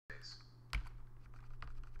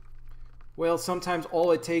Well, sometimes all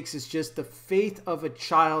it takes is just the faith of a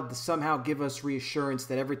child to somehow give us reassurance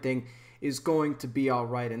that everything is going to be all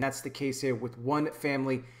right. And that's the case here with one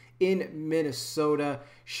family in Minnesota,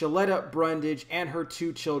 Shaletta Brundage and her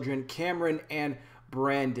two children, Cameron and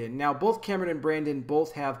Brandon. Now, both Cameron and Brandon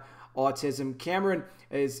both have autism. Cameron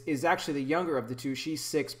is actually the younger of the two. She's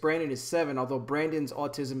 6. Brandon is 7, although Brandon's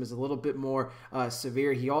autism is a little bit more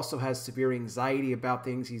severe. He also has severe anxiety about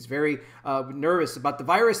things. He's very nervous about the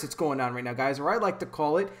virus that's going on right now, guys, or I like to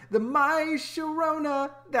call it the My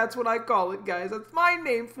Sharona. That's what I call it, guys. That's my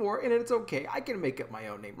name for it, and it's okay. I can make up my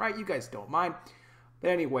own name, right? You guys don't mind. But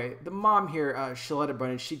anyway, the mom here, Shaletta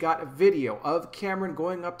Brundage, she got a video of Cameron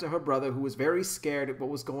going up to her brother who was very scared at what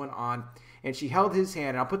was going on. And she held his hand.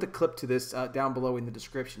 And I'll put the clip to this down below in the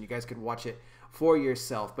description. You guys could watch it for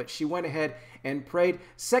yourself. But she went ahead and prayed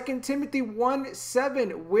 2 Timothy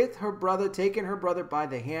 1:7 with her brother, taking her brother by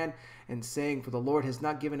the hand and saying, "For the Lord has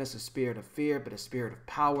not given us a spirit of fear, but a spirit of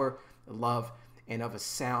power, love, and of a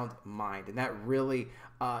sound mind." And that really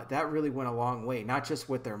went a long way, not just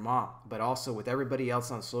with their mom, but also with everybody else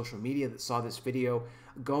on social media that saw this video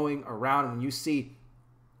going around. When you see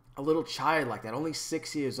a little child like that, only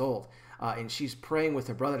 6 years old, and she's praying with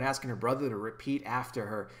her brother and asking her brother to repeat after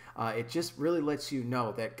her, it just really lets you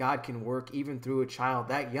know that God can work even through a child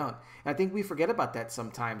that young. And I think we forget about that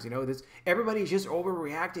sometimes. You know, everybody's just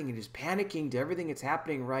overreacting and just panicking to everything that's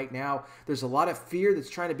happening right now. There's a lot of fear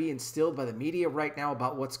that's trying to be instilled by the media right now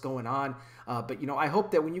about what's going on. But, you know, I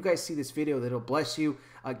hope that when you guys see this video, that it'll bless you,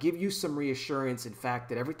 give you some reassurance, in fact,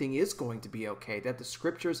 that everything is going to be okay, that the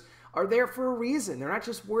scriptures are there for a reason. They're not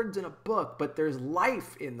just words in a book, but there's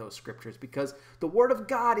life in those scriptures because the Word of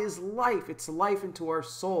God is life. It's life into our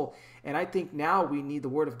soul. And I think now we need the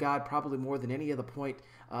Word of God probably more than any other point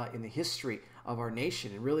in the history of our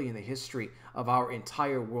nation and really in the history of our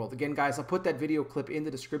entire world. Again, guys, I'll put that video clip in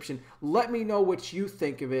the description. Let me know what you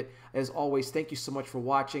think of it. As always, thank you so much for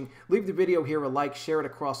watching. Leave the video here a like, share it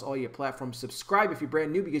across all your platforms. Subscribe if you're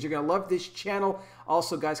brand new because you're going to love this channel.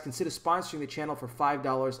 Also, guys, consider sponsoring the channel for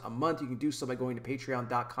 $5 a month. You can do so by going to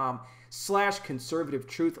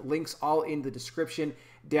patreon.com/conservativetruth. Links all in the description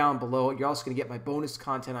down below. You're also going to get my bonus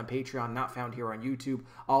content on Patreon, not found here on YouTube,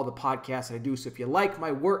 all the podcasts that I do. So if you like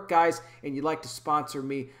my work, guys, and you'd like to sponsor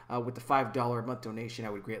me with the $5 a month donation,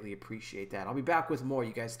 I would greatly appreciate that. I'll be back with more.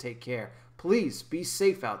 You guys take care. Please be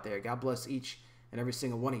safe out there. God bless each and every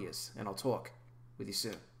single one of you, and I'll talk with you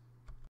soon.